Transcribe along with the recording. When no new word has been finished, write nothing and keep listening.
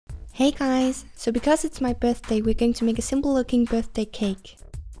Hey guys! So because it's my birthday, we're going to make a simple looking birthday cake.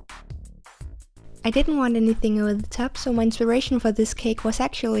 I didn't want anything over the top, so my inspiration for this cake was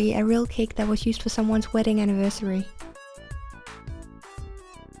actually a real cake that was used for someone's wedding anniversary.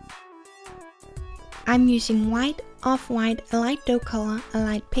 I'm using white, off-white, a light dough color, a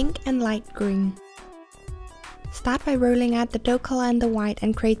light pink and light green. Start by rolling out the dough color and the white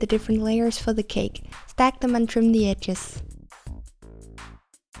and create the different layers for the cake. Stack them and trim the edges.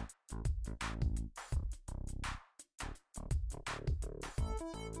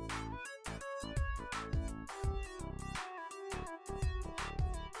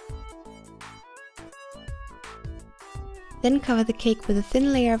 Then cover the cake with a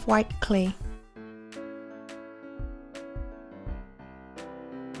thin layer of white clay.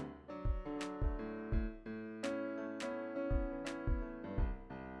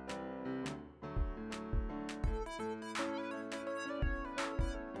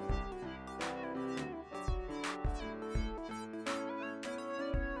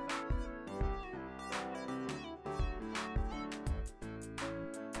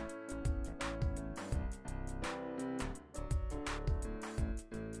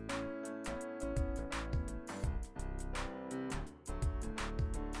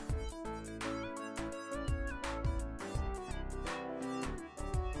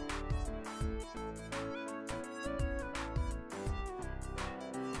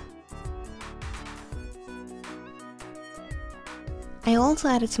 I also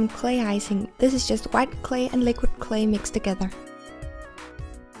added some clay icing. This is just white clay and liquid clay mixed together.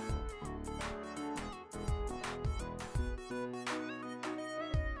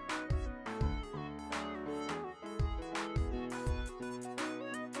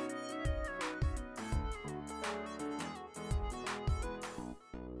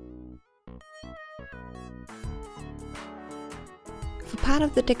 For part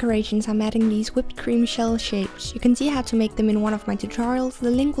of the decorations, I'm adding these whipped cream shell shapes. You can see how to make them in one of my tutorials, the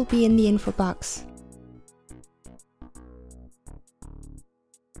link will be in the info box.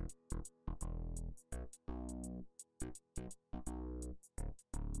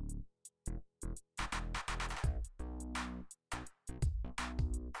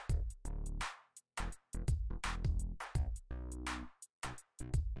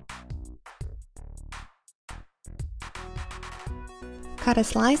 Cut a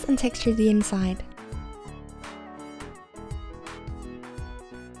slice and texture the inside.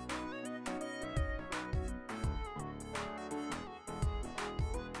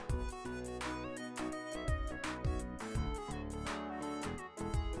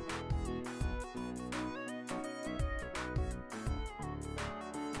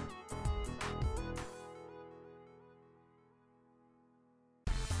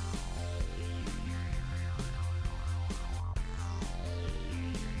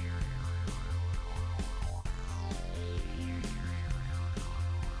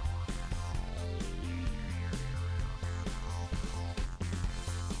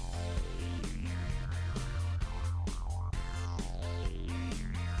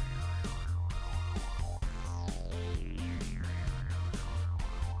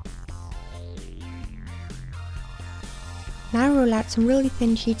 Now roll out some really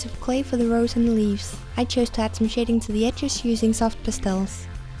thin sheets of clay for the rose and the leaves. I chose to add some shading to the edges using soft pastels.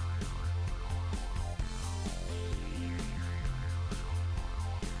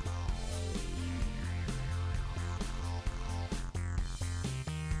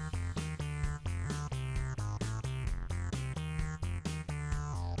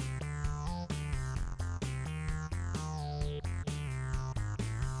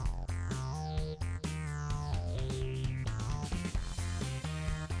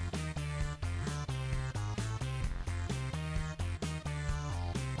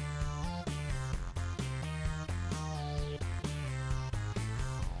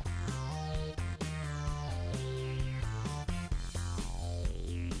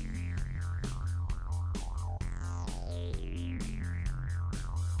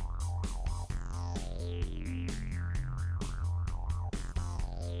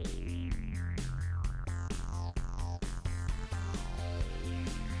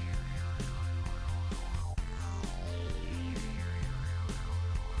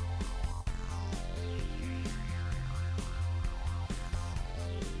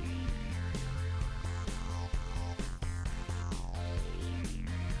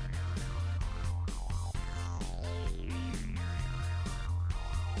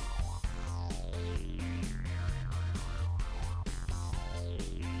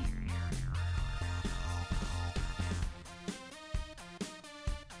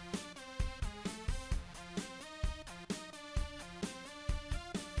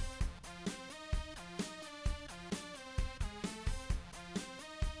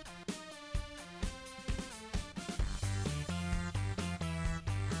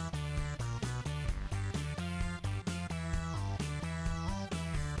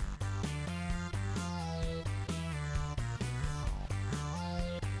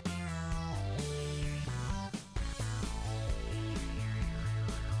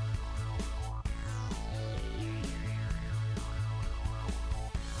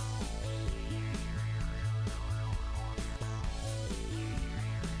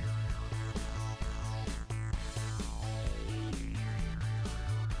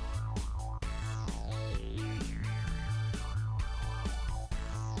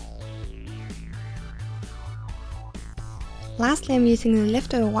 Lastly, I'm using the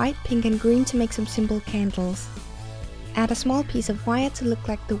leftover white, pink and green to make some simple candles. Add a small piece of wire to look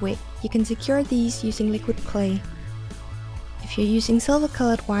like the wick. You can secure these using liquid clay. If you're using silver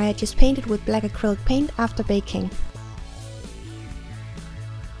colored wire, just paint it with black acrylic paint after baking.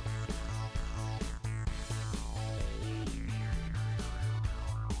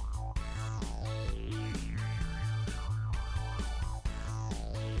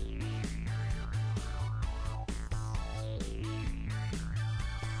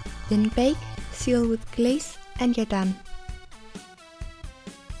 Then bake, seal with glaze, and you're done.